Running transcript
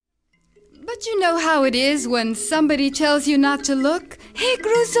But you know how it is when somebody tells you not to look? He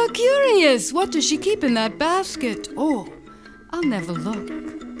grew so curious. What does she keep in that basket? Oh, I'll never look.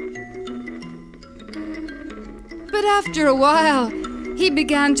 But after a while, he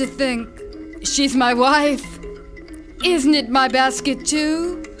began to think, she's my wife. Isn't it my basket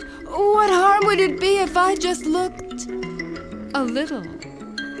too? What harm would it be if I just looked a little?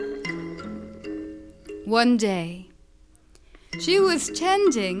 One day, she was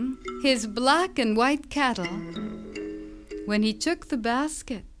tending his black and white cattle when he took the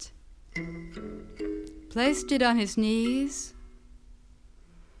basket, placed it on his knees.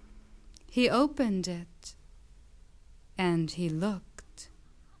 He opened it, and he looked.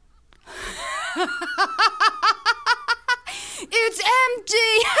 It's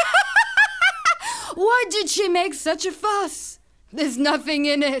empty! Why did she make such a fuss? There's nothing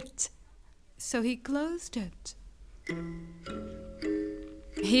in it. So he closed it.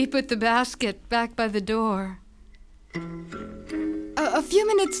 He put the basket back by the door. A few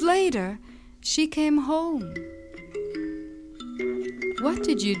minutes later, she came home. What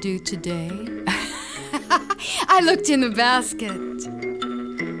did you do today? I looked in the basket.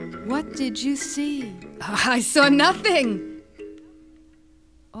 What did you see? I saw nothing.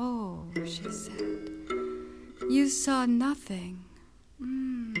 Oh, she said, you saw nothing.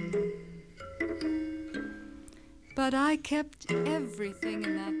 But I kept everything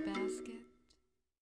in that basket.